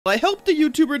I helped the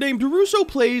YouTuber named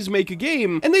RuSSOPLAYS make a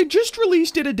game, and they just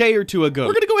released it a day or two ago.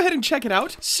 We're gonna go ahead and check it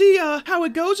out, see how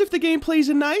it goes, if the gameplay is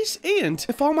nice, and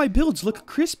if all my builds look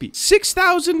crispy.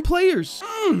 6,000 players.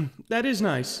 That is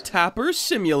nice. Tapper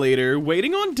Simulator,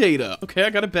 waiting on data. Okay, I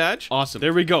got a badge. Awesome.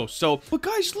 There we go. So, but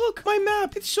guys, look, my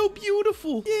map. It's so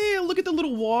beautiful. Yeah, look at the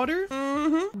little water.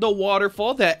 The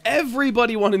waterfall that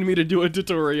everybody wanted me to do a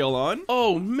tutorial on.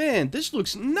 Oh, man, this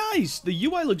looks nice. The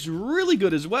UI looks really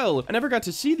good as well. I never got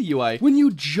to see the UI. When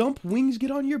you jump, wings get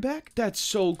on your back. That's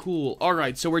so cool. All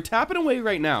right, so we're tapping away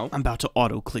right now. I'm about to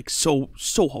auto-click so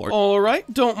hard. All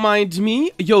right, don't mind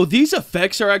me. Yo, these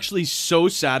effects are actually so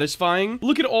satisfying.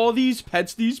 Look at all these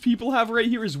pets these people have right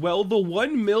here as well. The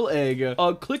 1 mil egg.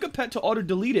 Click a pet to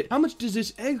auto-delete it. How much does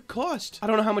this egg cost? I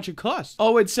don't know how much it costs.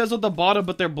 Oh, it says on the bottom,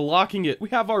 but they're blocking it. We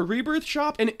have our rebirth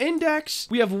shop, an index.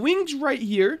 We have wings right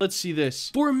here. Let's see this.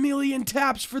 4 million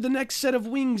taps for the next set of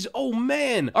wings. Oh,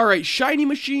 man. All right, shiny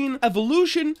machine,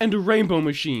 evolution, and a rainbow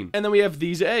machine. And then we have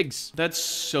these eggs. That's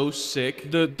so sick.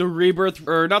 The rebirth,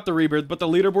 or not the rebirth, but the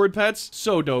leaderboard pets.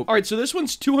 So dope. All right, so this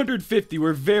one's 250.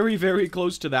 We're very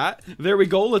close to that. There we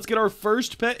go. Let's get our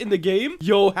first pet in the game.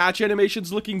 Yo, hatch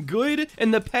animation's looking good.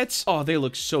 And the pets, oh, they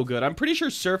look so good. I'm pretty sure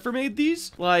Surfer made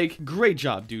these. Like, great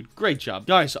job, dude. Great job.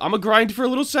 Guys, I'm gonna grind for a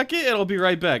little second and I'll be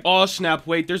right back. Oh, snap.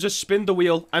 Wait, there's a spin the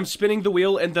wheel. I'm spinning the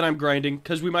wheel and then I'm grinding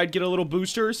because we might get a little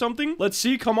booster or something. Let's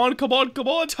see. Come on, come on, come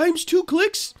on. ×2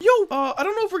 clicks. Yo, I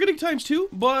don't know if we're getting ×2,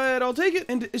 but I'll take it.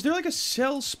 And is there like a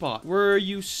sell spot where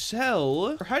you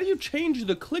sell? Or how do you change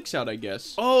the clicks out, I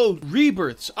guess? Oh,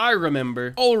 rebirths. I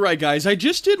remember. All right, guys. I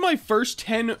just did my first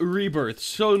 10 rebirths.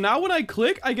 So now when I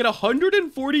click, I get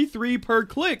 143 per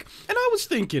click. And I was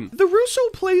thinking, the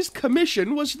RuSSOPLAYS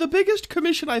commission was the biggest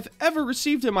commission I've ever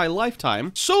received in my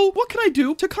lifetime. So what can I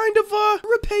do to kind of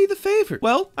repay the favor?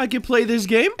 Well, I could play this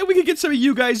game and we could get some of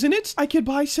you guys in it. I could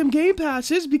buy some game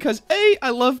passes because A,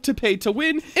 I love to pay to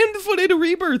win, infinite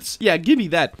rebirths. Yeah, give me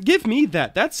that. Give me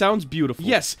that. That sounds beautiful.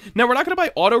 Yes. Now we're not going to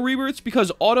buy auto rebirths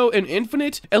because auto and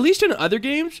infinite, at least in other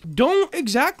games, don't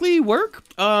exactly work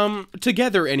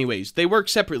together anyways. They work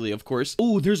separately, of course.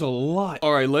 Ooh, there's a lot.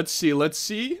 All right, let's see. Let's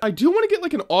see. I do want to get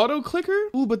like an auto clicker.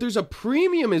 Ooh, but there's a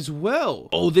premium as well.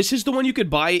 Oh, this is the one you could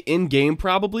buy in game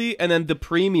probably, and then the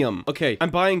premium. Okay, I'm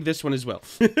buying this one as well.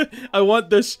 I want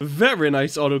this very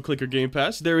nice auto clicker game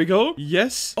pass. There we go.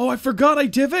 Yes. Oh, I forgot I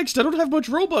DivX'd. I don't have much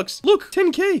Robux. Look,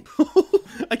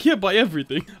 10K. I can't buy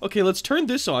everything. Okay, let's turn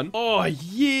this on. Oh,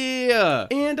 yeah.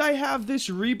 And I have this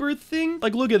rebirth thing.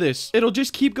 Like, look at this. It'll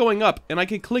just keep going up, and I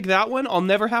can click that one. I'll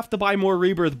never have to buy more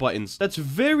rebirth buttons. That's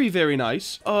very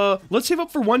nice. Let's save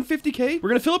up for 150K. We're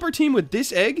gonna fill up our team with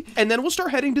this egg, and then we'll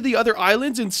start heading to the other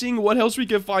islands and seeing what else we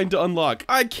can find to unlock.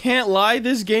 I can't lie,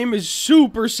 this game is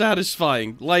super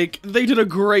satisfying. Like, they did a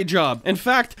great job. In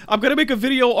fact, I'm gonna make a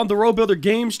video on the RoBuilder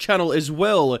Games channel as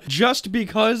well, just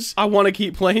because I want to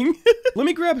keep playing. Let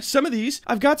me grab some of these.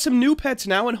 I've got some new pets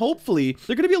now, and hopefully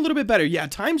they're gonna be a little bit better. Yeah,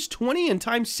 ×20 and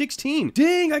 ×16.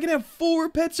 Dang, I can have 4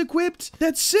 pets equipped.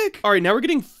 That's sick. All right, now we're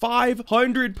getting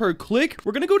 500 per click.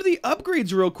 We're gonna go to the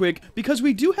upgrades real quick because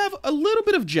we do have a little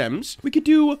bit of gems. We could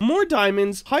do more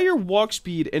diamonds, higher walk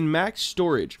speed, and max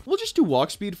storage. We'll just do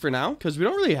walk speed for now because we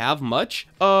don't really have much.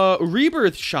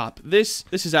 Rebirth shop. This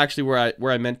is actually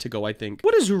where I meant to go, I think.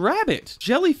 What is rabbit?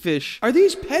 Jellyfish. Are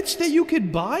these pets that you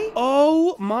could buy?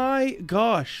 Oh my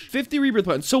gosh. 50 rebirth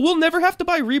buttons. So we'll never have to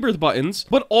buy rebirth buttons,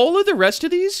 but all of the rest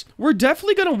of these, we're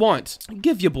definitely gonna want.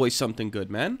 Give you boys something good,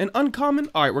 man. An uncommon.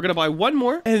 All right, we're gonna buy one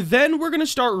more, and then we're gonna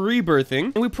start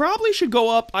rebirthing, and we probably should go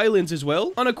up islands as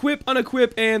well.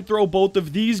 Unequip, and throw both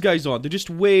of these guys on. They're just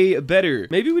way better.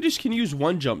 Maybe we just can use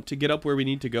one jump to get up where we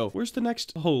need to go. Where's the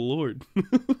next? Oh, Lord.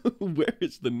 Where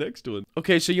is the next one?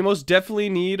 Okay, so you most definitely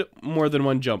need more than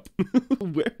one jump.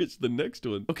 Where is the next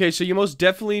one? Okay, so you most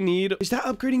definitely need... Is that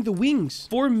upgrading the wings?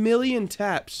 4 million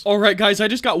taps. All right, guys, I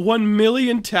just got 1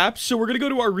 million taps, so we're gonna go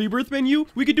to our rebirth menu.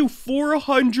 We could do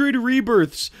 400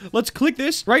 rebirths. Let's click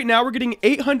this. Right now, we're getting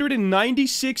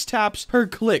 896 taps per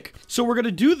click. So we're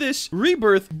gonna do this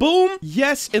rebirth. Boom.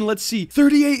 Yes, and let's see.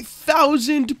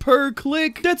 38,000 per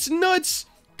click. That's nuts.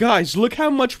 Guys, look how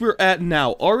much we're at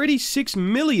now. Already 6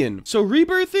 million. So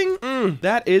rebirthing,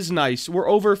 that is nice. We're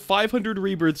over 500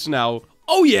 rebirths now.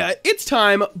 Oh yeah, it's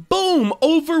time. Boom,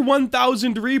 over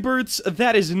 1,000 rebirths.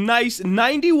 That is nice.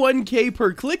 91K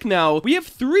per click now. We have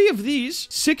 3 of these.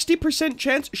 60%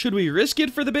 chance. Should we risk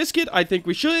it for the biscuit? I think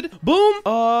we should. Boom.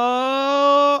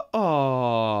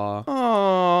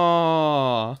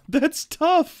 That's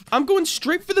tough. I'm going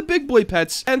straight for the big boy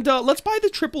pets. And let's buy the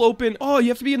triple open. Oh, you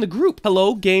have to be in the group.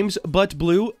 Hello, Games But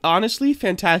Blue. Honestly,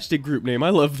 fantastic group name. I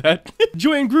love that.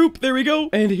 Join group. There we go.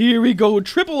 And here we go.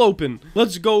 Triple open.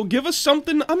 Let's go. Give us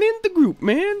something. I'm in the group,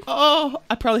 man. Oh,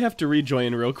 I probably have to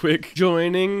rejoin real quick.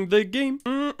 Joining the game.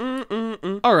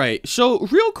 All right. So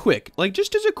real quick, like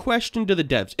just as a question to the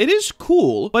devs, it is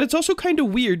cool, but it's also kind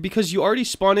of weird because you already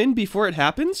spawn in before it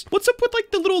happens. What's up with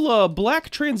like the little black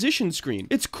transition screen?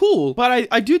 It's cool, but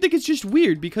I do think it's just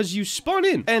weird because you spawn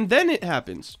in and then it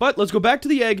happens. But let's go back to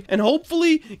the egg and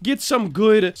hopefully get some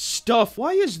good stuff.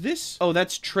 Why is this? Oh,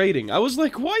 that's trading. I was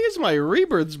like, why is my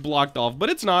rebirths blocked off? But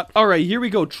it's not. All right, here we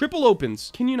go. Triple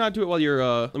opens. Can you not do it while you're,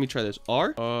 let me try this.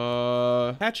 R?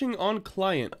 Hatching on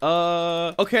client.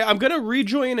 Okay, I'm gonna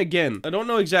rejoin again. I don't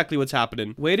know exactly what's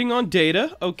happening. Waiting on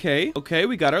data. Okay. Okay,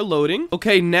 we got our loading.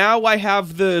 Okay, now I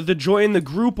have the join the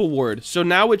group award. So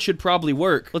now it should probably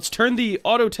work. Let's turn the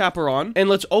auto tapper on and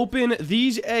let's open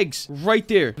these eggs right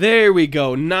there. There we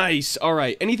go. Nice. All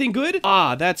right. Anything good?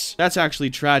 Ah, that's actually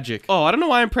tragic. Oh, I don't know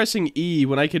why I'm pressing E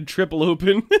when I could triple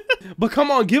open. But come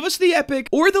on, give us the epic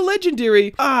or the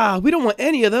legendary. Ah, we don't want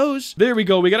any of those. There we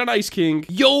go. We got an ice king.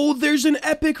 Yo, there's an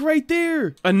epic right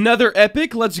there. Another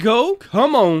epic. Let's go.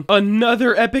 Come on.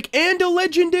 Another epic and a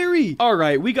legendary. All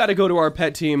right, we got to go to our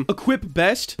pet team. Equip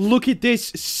best. Look at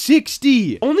this.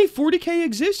 60. Only 40k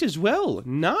exist as well.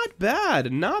 Not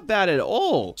bad. Not bad at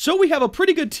all. So we have a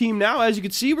pretty good team now. As you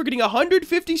can see, we're getting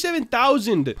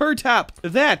 157,000 per tap.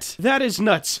 That is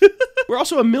nuts. We're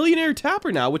also a millionaire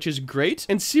tapper now, which is great.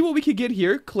 And see what we could get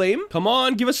here. Claim. Come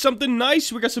on, give us something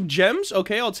nice. We got some gems.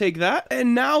 Okay, I'll take that.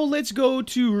 And now let's go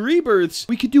to rebirths.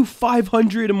 We could do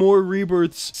 500 more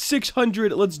rebirths.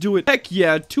 600. Let's do it. Heck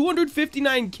yeah.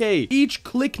 259k each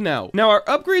click now. Now our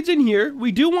upgrades in here.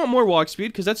 We do want more walk speed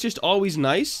because that's just always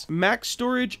nice. Max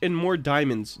storage and more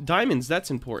diamonds. Diamonds,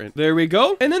 that's important. There we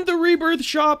go. And then the rebirth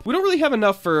shop. We don't really have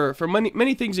enough for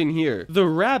many things in here. The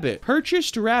rabbit.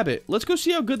 Purchased rabbit. Let's go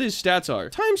see how good his stats are.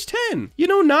 Times 10. You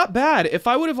know, not bad. If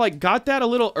I would have like got that a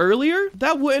little earlier,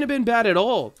 that wouldn't have been bad at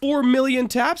all. 4 million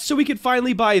taps, so we could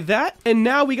finally buy that. And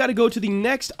now we got to go to the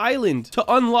next island to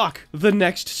unlock the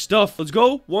next stuff. Let's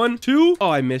go. 1, 2. Oh,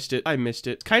 I missed it. I missed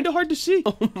it. Kind of hard to see.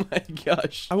 Oh my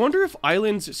gosh. I wonder if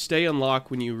islands stay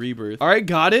unlocked when you rebirth. All right,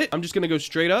 got it. I'm just gonna go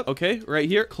straight up. Okay, right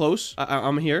here. Close.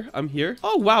 I'm here. I'm here.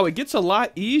 Oh, wow. It gets a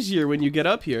lot easier when you get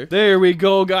up here. There we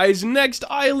go, guys. Next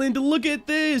island. Look at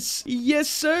this. Yes,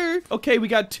 sir. Okay, we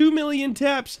got 2 million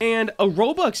taps and a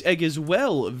Robux egg as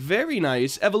well. Very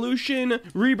nice. Evolution,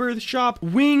 rebirth shop,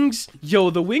 wings. Yo,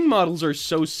 the wing models are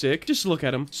so sick. Just look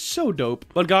at them. So dope.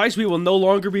 But guys, we will no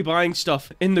longer be buying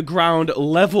stuff in the ground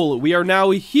level. We are now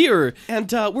here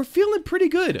and we're feeling pretty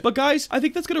good. But guys, I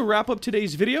think that's gonna wrap up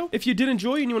today's video. If you did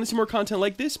enjoy and you want to see more content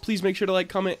like this, please make sure to like,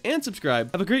 comment, and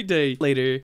subscribe. Have a great day. Later.